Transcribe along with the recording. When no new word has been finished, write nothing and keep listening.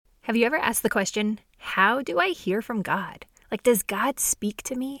Have you ever asked the question, how do I hear from God? Like, does God speak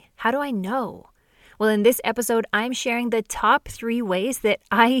to me? How do I know? Well, in this episode, I'm sharing the top 3 ways that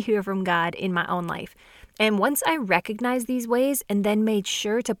I hear from God in my own life. And once I recognized these ways and then made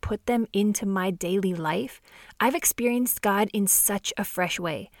sure to put them into my daily life, I've experienced God in such a fresh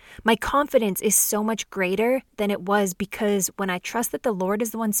way. My confidence is so much greater than it was because when I trust that the Lord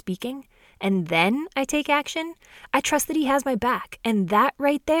is the one speaking, and then I take action, I trust that He has my back. And that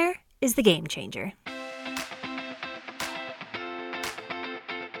right there is the game changer.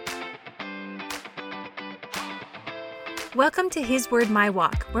 Welcome to His Word, My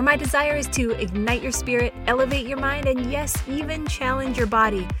Walk, where my desire is to ignite your spirit, elevate your mind, and yes, even challenge your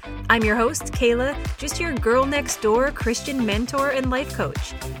body. I'm your host, Kayla, just your girl next door Christian mentor and life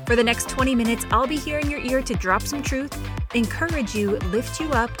coach. For the next 20 minutes, I'll be here in your ear to drop some truth, encourage you, lift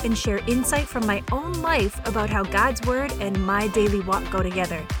you up, and share insight from my own life about how God's Word and my daily walk go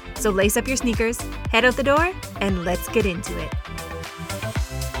together. So lace up your sneakers, head out the door, and let's get into it.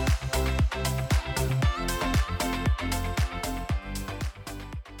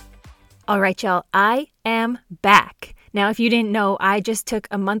 All right, y'all, I am back. Now, if you didn't know, I just took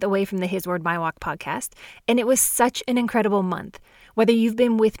a month away from the His Word, My Walk podcast, and it was such an incredible month. Whether you've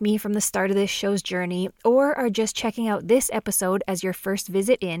been with me from the start of this show's journey or are just checking out this episode as your first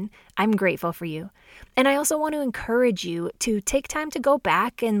visit in, I'm grateful for you. And I also want to encourage you to take time to go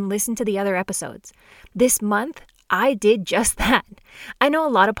back and listen to the other episodes. This month, I did just that. I know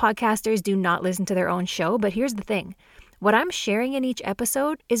a lot of podcasters do not listen to their own show, but here's the thing. What I'm sharing in each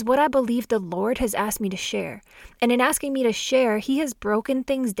episode is what I believe the Lord has asked me to share. And in asking me to share, He has broken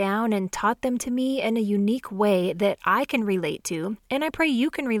things down and taught them to me in a unique way that I can relate to, and I pray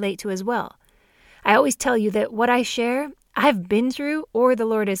you can relate to as well. I always tell you that what I share, I've been through or the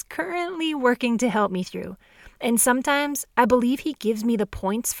Lord is currently working to help me through. And sometimes I believe He gives me the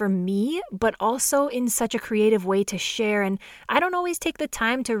points for me, but also in such a creative way to share. And I don't always take the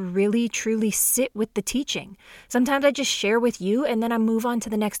time to really, truly sit with the teaching. Sometimes I just share with you and then I move on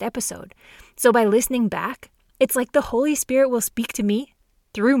to the next episode. So by listening back, it's like the Holy Spirit will speak to me,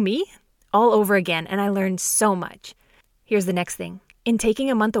 through me, all over again. And I learned so much. Here's the next thing. In taking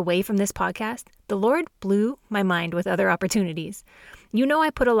a month away from this podcast, the Lord blew my mind with other opportunities. You know,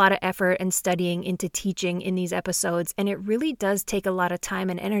 I put a lot of effort and studying into teaching in these episodes, and it really does take a lot of time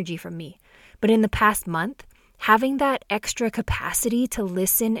and energy from me. But in the past month, having that extra capacity to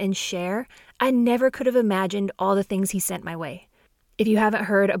listen and share, I never could have imagined all the things He sent my way. If you haven't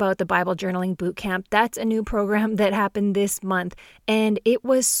heard about the Bible Journaling Bootcamp, that's a new program that happened this month, and it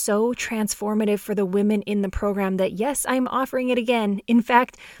was so transformative for the women in the program that, yes, I'm offering it again. In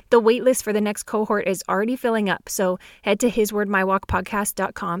fact, the waitlist for the next cohort is already filling up, so head to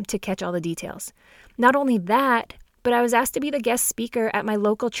hiswordmywalkpodcast.com to catch all the details. Not only that, but I was asked to be the guest speaker at my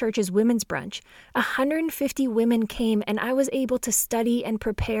local church's women's brunch. 150 women came, and I was able to study and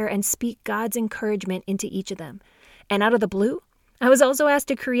prepare and speak God's encouragement into each of them. And out of the blue, I was also asked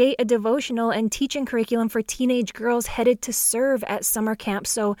to create a devotional and teaching curriculum for teenage girls headed to serve at summer camp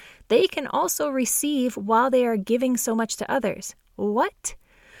so they can also receive while they are giving so much to others. What?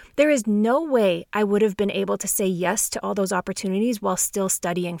 There is no way I would have been able to say yes to all those opportunities while still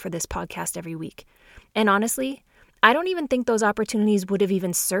studying for this podcast every week. And honestly, I don't even think those opportunities would have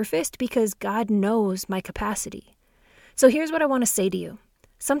even surfaced because God knows my capacity. So here's what I want to say to you.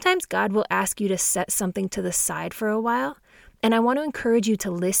 Sometimes God will ask you to set something to the side for a while, and I want to encourage you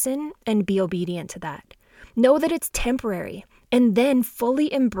to listen and be obedient to that. Know that it's temporary, and then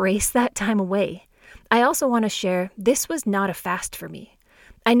fully embrace that time away. I also want to share, this was not a fast for me.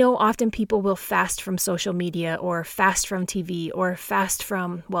 I know often people will fast from social media or fast from TV or fast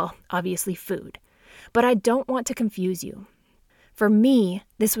from, well, obviously food. But I don't want to confuse you. For me,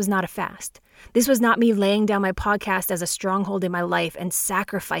 this was not a fast. This was not me laying down my podcast as a stronghold in my life and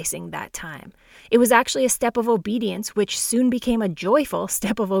sacrificing that time. It was actually a step of obedience, which soon became a joyful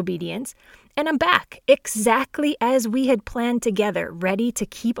step of obedience. And I'm back, exactly as we had planned together, ready to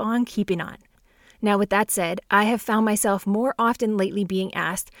keep on keeping on. Now, with that said, I have found myself more often lately being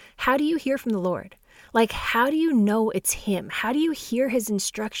asked, how do you hear from the Lord? Like, how do you know it's Him? How do you hear His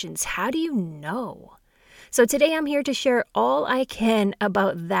instructions? How do you know? So today I'm here to share all I can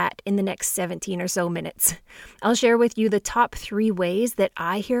about that in the next 17 or so minutes. I'll share with you the top 3 ways that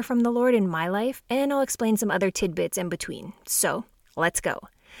I hear from the Lord in my life, and I'll explain some other tidbits in between. So let's go.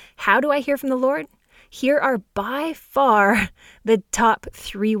 How do I hear from the Lord? Here are by far the top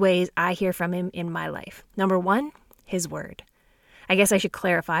 3 ways I hear from Him in my life. Number 1, His Word. I guess I should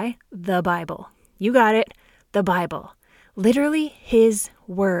clarify, the Bible. You got it, the Bible. Literally His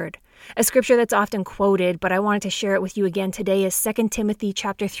Word. A scripture that's often quoted, but I wanted to share it with you again today, is 2 Timothy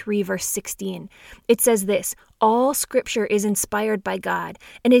chapter 3, verse 16. It says this: "All scripture is inspired by God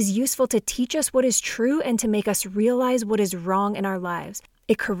and is useful to teach us what is true and to make us realize what is wrong in our lives.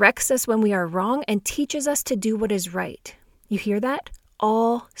 It corrects us when we are wrong and teaches us to do what is right." You hear that?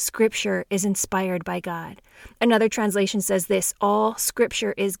 All scripture is inspired by God. Another translation says this: "All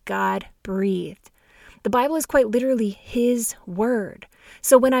scripture is God-breathed." The Bible is quite literally His word.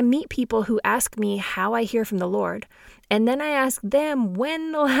 So when I meet people who ask me how I hear from the Lord, and then I ask them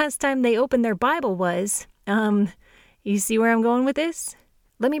when the last time they opened their Bible was, you see where I'm going with this?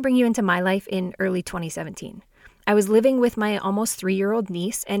 Let me bring you into my life in early 2017. I was living with my almost 3-year-old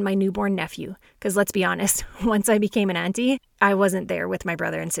niece and my newborn nephew, because let's be honest, once I became an auntie, I wasn't there with my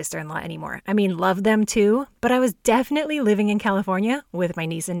brother and sister-in-law anymore. I mean, love them too, but I was definitely living in California with my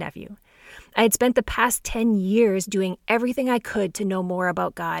niece and nephew. I had spent the past 10 years doing everything I could to know more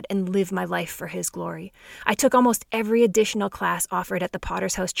about God and live my life for His glory. I took almost every additional class offered at the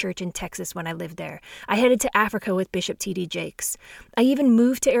Potter's House Church in Texas when I lived there. I headed to Africa with Bishop T.D. Jakes. I even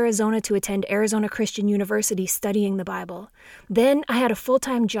moved to Arizona to attend Arizona Christian University studying the Bible. Then I had a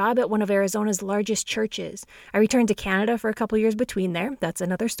full-time job at one of Arizona's largest churches. I returned to Canada for a couple years between there. That's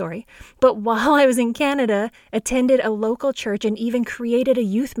another story. But while I was in Canada, attended a local church and even created a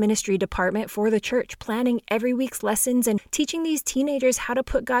youth ministry department for the church, planning every week's lessons and teaching these teenagers how to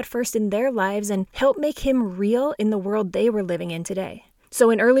put God first in their lives and help make Him real in the world they were living in today. So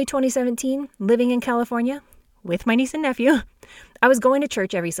in early 2017, living in California with my niece and nephew, I was going to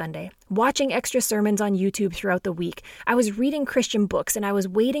church every Sunday, watching extra sermons on YouTube throughout the week. I was reading Christian books, and I was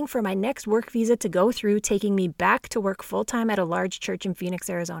waiting for my next work visa to go through, taking me back to work full-time at a large church in Phoenix,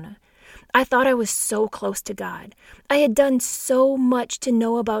 Arizona. I thought I was so close to God. I had done so much to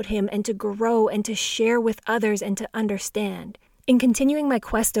know about Him and to grow and to share with others and to understand. In continuing my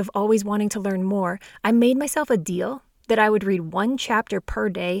quest of always wanting to learn more, I made myself a deal that I would read 1 chapter per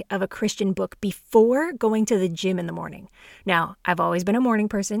day of a Christian book before going to the gym in the morning. Now, I've always been a morning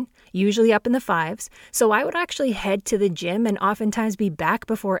person, usually up in the 5s, so I would actually head to the gym and oftentimes be back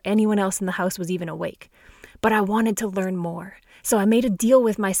before anyone else in the house was even awake. But I wanted to learn more. So I made a deal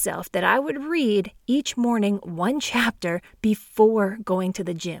with myself that I would read each morning 1 chapter before going to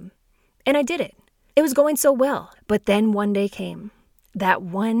the gym. And I did it. It was going so well. But then one day came. That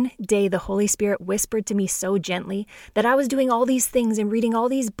one day the Holy Spirit whispered to me so gently that I was doing all these things and reading all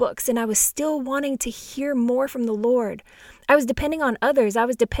these books, and I was still wanting to hear more from the Lord. I was depending on others. I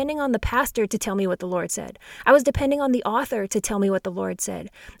was depending on the pastor to tell me what the Lord said. I was depending on the author to tell me what the Lord said.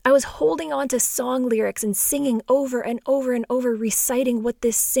 I was holding on to song lyrics and singing over and over and over, reciting what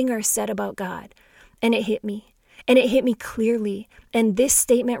this singer said about God. And it hit me. And it hit me clearly. And this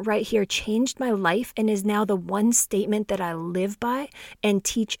statement right here changed my life and is now the one statement that I live by and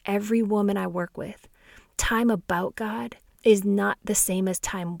teach every woman I work with. Time about God is not the same as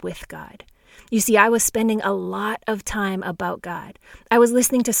time with God. You see, I was spending a lot of time about God. I was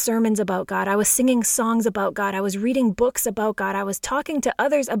listening to sermons about God. I was singing songs about God. I was reading books about God. I was talking to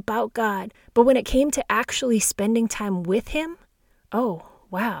others about God. But when it came to actually spending time with Him, oh,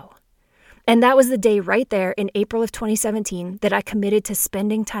 wow. And that was the day right there in April of 2017 that I committed to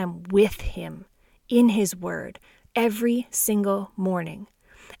spending time with Him in His Word every single morning.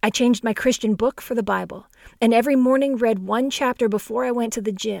 I changed my Christian book for the Bible, and every morning read 1 chapter before I went to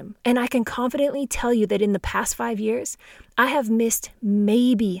the gym. And I can confidently tell you that in the past 5 years, I have missed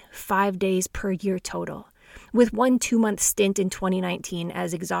maybe 5 days per year total, with 1 2-month stint in 2019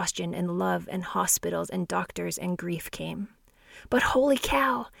 as exhaustion and love and hospitals and doctors and grief came. But holy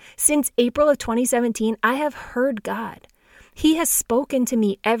cow, since April of 2017, I have heard God. He has spoken to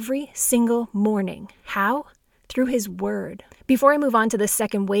me every single morning. How? Through His Word. Before I move on to the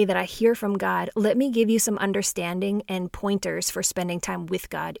second way that I hear from God, let me give you some understanding and pointers for spending time with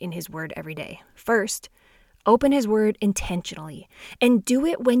God in His Word every day. First, open His Word intentionally and do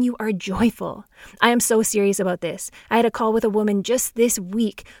it when you are joyful. I am so serious about this. I had a call with a woman just this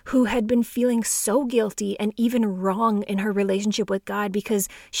week who had been feeling so guilty and even wrong in her relationship with God because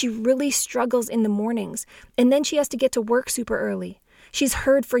she really struggles in the mornings, and then she has to get to work super early. She's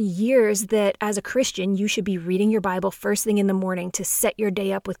heard for years that as a Christian, you should be reading your Bible first thing in the morning to set your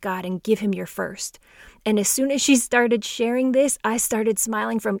day up with God and give Him your first. And as soon as she started sharing this, I started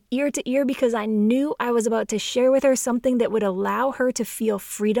smiling from ear to ear because I knew I was about to share with her something that would allow her to feel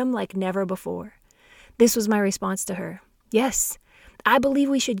freedom like never before. This was my response to her. Yes, I believe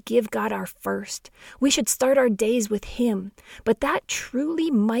we should give God our first. We should start our days with Him. But that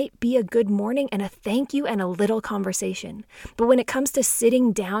truly might be a good morning and a thank you and a little conversation. But when it comes to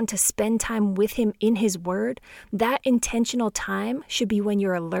sitting down to spend time with Him in His Word, that intentional time should be when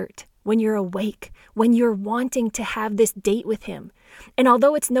you're alert, when you're awake, when you're wanting to have this date with him. And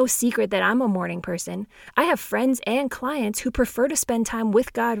although it's no secret that I'm a morning person, I have friends and clients who prefer to spend time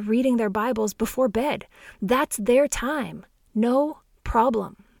with God reading their Bibles before bed. That's their time. No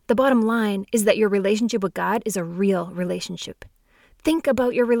problem. The bottom line is that your relationship with God is a real relationship. Think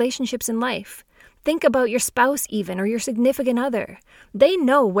about your relationships in life. Think about your spouse even, or your significant other. They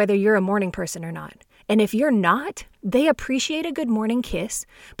know whether you're a morning person or not. And if you're not, they appreciate a good morning kiss,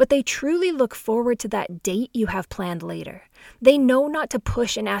 but they truly look forward to that date you have planned later. They know not to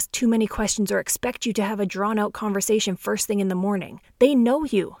push and ask too many questions or expect you to have a drawn-out conversation first thing in the morning. They know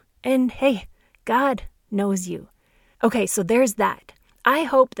you. And hey, God knows you. Okay, so there's that. I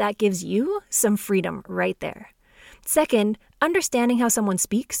hope that gives you some freedom right there. Second, understanding how someone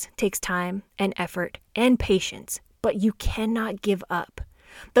speaks takes time and effort and patience, but you cannot give up.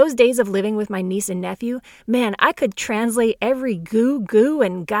 Those days of living with my niece and nephew, man, I could translate every goo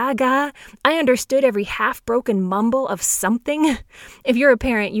and gaga. I understood every half-broken mumble of something. If you're a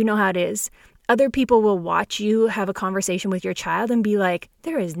parent, you know how it is. Other people will watch you have a conversation with your child and be like,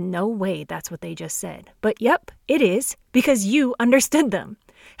 there is no way that's what they just said. But yep, it is, because you understood them.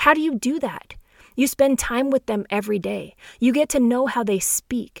 How do you do that? You spend time with them every day. You get to know how they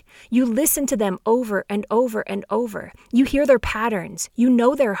speak. You listen to them over and over and over. You hear their patterns. You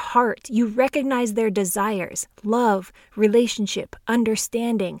know their heart. You recognize their desires, love, relationship,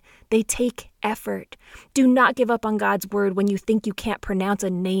 understanding. They take effort. Do not give up on God's word when you think you can't pronounce a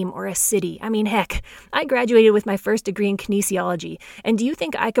name or a city. I mean, heck, I graduated with my first degree in kinesiology. And do you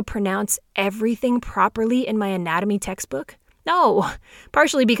think I could pronounce everything properly in my anatomy textbook? No,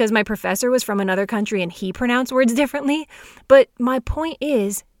 partially because my professor was from another country and he pronounced words differently. But my point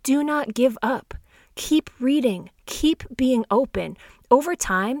is, do not give up. Keep reading. Keep being open. Over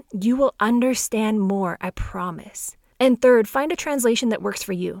time, you will understand more, I promise. And third, find a translation that works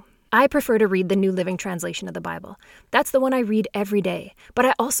for you. I prefer to read the New Living Translation of the Bible. That's the one I read every day. But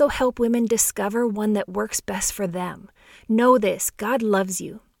I also help women discover one that works best for them. Know this, God loves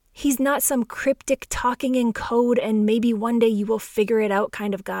you. He's not some cryptic talking in code and maybe one day you will figure it out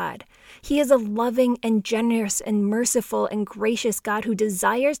kind of God. He is a loving and generous and merciful and gracious God who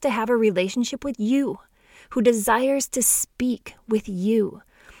desires to have a relationship with you, who desires to speak with you.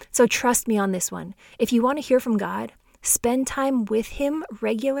 So trust me on this one. If you want to hear from God, spend time with him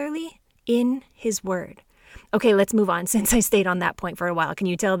regularly in his word. Okay, let's move on since I stayed on that point for a while. Can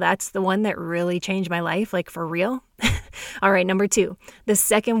you tell that's the one that really changed my life, like for real? All right, number 2. The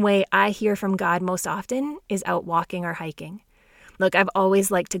second way I hear from God most often is out walking or hiking. Look, I've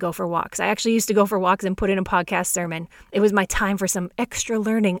always liked to go for walks. I actually used to go for walks and put in a podcast sermon. It was my time for some extra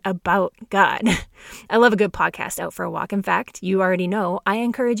learning about God. I love a good podcast out for a walk. In fact, you already know I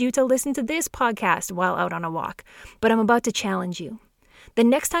encourage you to listen to this podcast while out on a walk. But I'm about to challenge you. The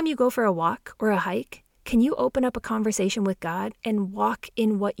next time you go for a walk or a hike, can you open up a conversation with God and walk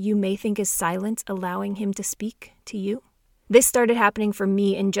in what you may think is silence, allowing him to speak to you? This started happening for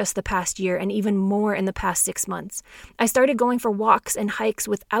me in just the past year and even more in the past 6 months. I started going for walks and hikes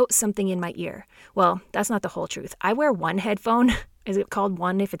without something in my ear. Well, that's not the whole truth. I wear one headphone. Is it called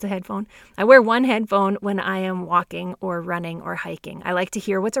one if it's a headphone? I wear one headphone when I am walking or running or hiking. I like to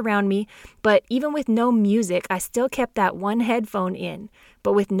hear what's around me, but even with no music, I still kept that one headphone in,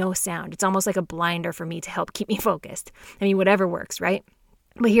 but with no sound. It's almost like a blinder for me to help keep me focused. I mean, whatever works, right?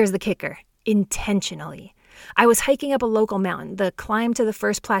 But here's the kicker. Intentionally. I was hiking up a local mountain. The climb to the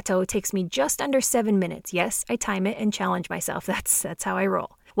first plateau takes me just under 7 minutes. Yes, I time it and challenge myself. That's how I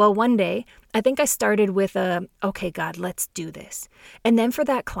roll. Well, one day, I think I started with okay, God, let's do this. And then for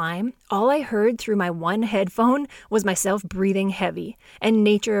that climb, all I heard through my one headphone was myself breathing heavy and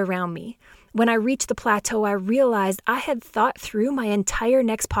nature around me. When I reached the plateau, I realized I had thought through my entire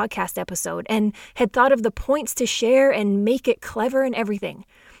next podcast episode and had thought of the points to share and make it clever and everything.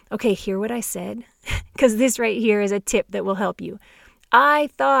 Okay, hear what I said? Because this right here is a tip that will help you. I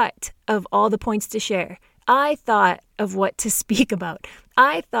thought of all the points to share. I thought of what to speak about.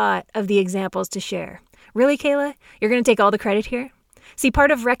 I thought of the examples to share. Really, Kayla? You're going to take all the credit here? See,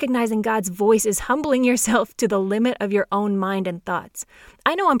 part of recognizing God's voice is humbling yourself to the limit of your own mind and thoughts.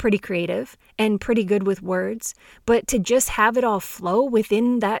 I know I'm pretty creative and pretty good with words, but to just have it all flow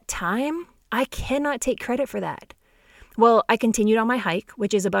within that time, I cannot take credit for that. Well, I continued on my hike,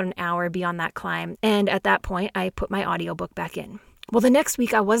 which is about an hour beyond that climb, and at that point, I put my audiobook back in. Well, the next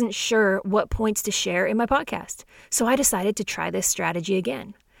week, I wasn't sure what points to share in my podcast, so I decided to try this strategy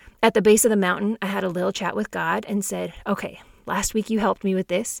again. At the base of the mountain, I had a little chat with God and said, okay, last week you helped me with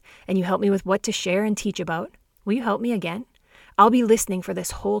this, and you helped me with what to share and teach about. Will you help me again? I'll be listening for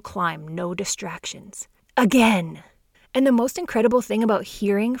this whole climb, no distractions. Again! And the most incredible thing about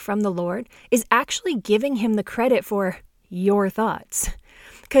hearing from the Lord is actually giving him the credit for your thoughts.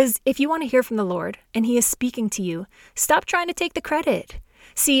 Because if you want to hear from the Lord and he is speaking to you, stop trying to take the credit.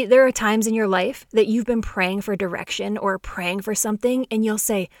 See, there are times in your life that you've been praying for direction or praying for something and you'll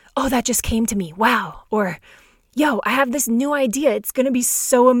say, oh, that just came to me. Wow. Or, yo, I have this new idea. It's going to be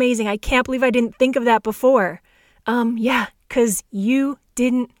so amazing. I can't believe I didn't think of that before. Yeah, because you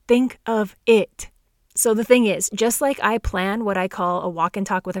didn't think of it. So the thing is, just like I plan what I call a walk and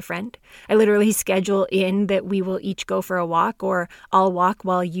talk with a friend, I literally schedule in that we will each go for a walk, or I'll walk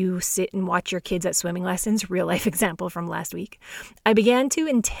while you sit and watch your kids at swimming lessons, real life example from last week. I began to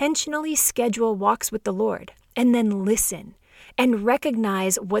intentionally schedule walks with the Lord and then listen and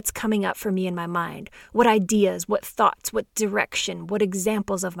recognize what's coming up for me in my mind, what ideas, what thoughts, what direction, what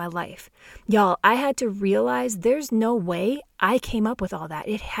examples of my life. Y'all, I had to realize there's no way I came up with all that.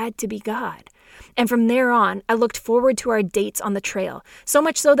 It had to be God. And from there on, I looked forward to our dates on the trail, so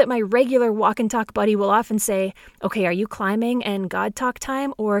much so that my regular walk and talk buddy will often say, okay, are you climbing and God talk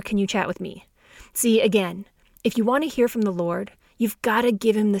time, or can you chat with me? See, again, if you want to hear from the Lord, you've got to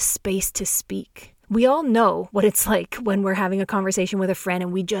give him the space to speak. We all know what it's like when we're having a conversation with a friend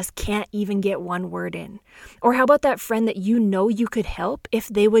and we just can't even get one word in. Or how about that friend that you know you could help if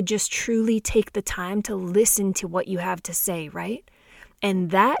they would just truly take the time to listen to what you have to say, right?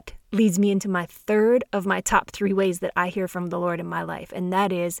 And that leads me into my third of my top 3 ways that I hear from the Lord in my life, and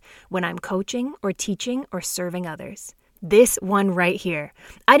that is when I'm coaching or teaching or serving others. This one right here.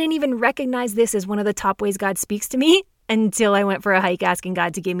 I didn't even recognize this as one of the top ways God speaks to me until I went for a hike asking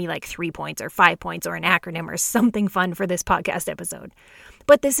God to give me like 3 points or 5 points or an acronym or something fun for this podcast episode.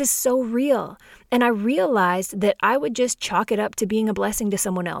 But this is so real. And I realized that I would just chalk it up to being a blessing to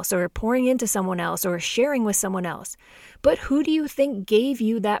someone else or pouring into someone else or sharing with someone else. But who do you think gave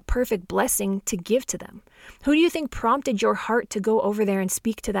you that perfect blessing to give to them? Who do you think prompted your heart to go over there and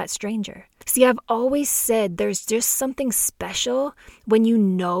speak to that stranger? See, I've always said there's just something special when you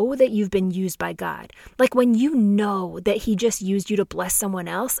know that you've been used by God. Like when you know that he just used you to bless someone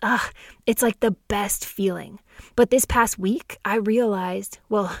else, it's like the best feeling. But this past week, I realized,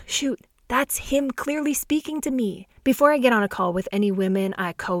 well, shoot, that's him clearly speaking to me. Before I get on a call with any women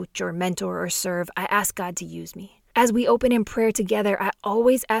I coach or mentor or serve, I ask God to use me. As we open in prayer together, I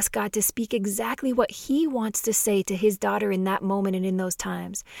always ask God to speak exactly what he wants to say to his daughter in that moment and in those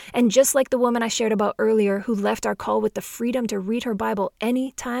times. And just like the woman I shared about earlier who left our call with the freedom to read her Bible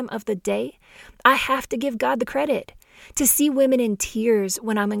any time of the day, I have to give God the credit. To see women in tears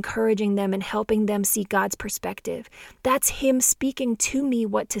when I'm encouraging them and helping them see God's perspective, that's him speaking to me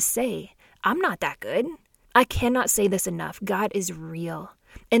what to say. I'm not that good. I cannot say this enough. God is real.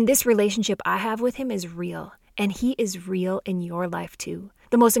 And this relationship I have with him is real. And he is real in your life too.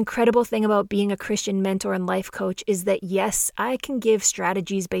 The most incredible thing about being a Christian mentor and life coach is that yes, I can give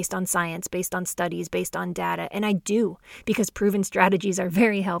strategies based on science, based on studies, based on data, and I do, because proven strategies are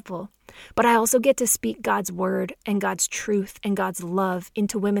very helpful. But I also get to speak God's word and God's truth and God's love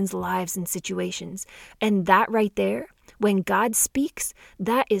into women's lives and situations. And that right there, when God speaks,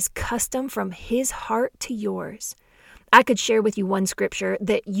 that is custom from his heart to yours. I could share with you one scripture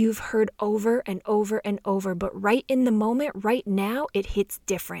that you've heard over and over and over, but right in the moment, right now, it hits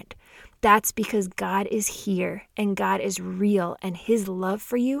different. That's because God is here and God is real and his love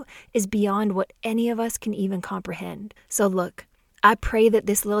for you is beyond what any of us can even comprehend. So look, I pray that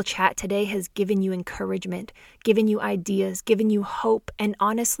this little chat today has given you encouragement, given you ideas, given you hope, and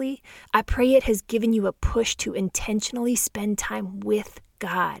honestly, I pray it has given you a push to intentionally spend time with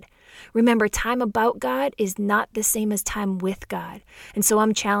God. Remember, time about God is not the same as time with God. And so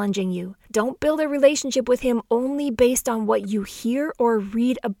I'm challenging you. Don't build a relationship with him only based on what you hear or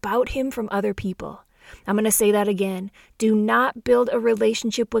read about him from other people. I'm going to say that again. Do not build a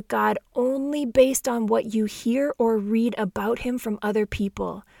relationship with God only based on what you hear or read about him from other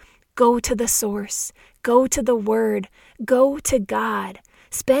people. Go to the source. Go to the word. Go to God.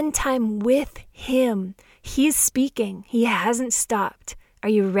 Spend time with him. He's speaking. He hasn't stopped. Are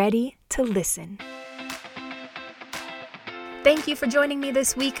you ready to listen? Thank you for joining me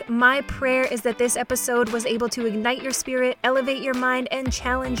this week. My prayer is that this episode was able to ignite your spirit, elevate your mind, and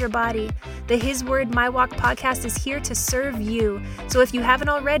challenge your body. The His Word My Walk podcast is here to serve you. So if you haven't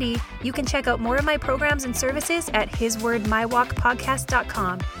already, you can check out more of my programs and services at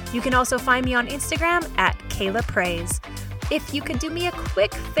hiswordmywalkpodcast.com. You can also find me on Instagram at Kayla Praise. If you could do me a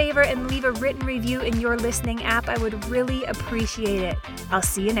quick favor and leave a written review in your listening app, I would really appreciate it. I'll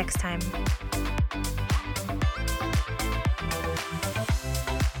see you next time.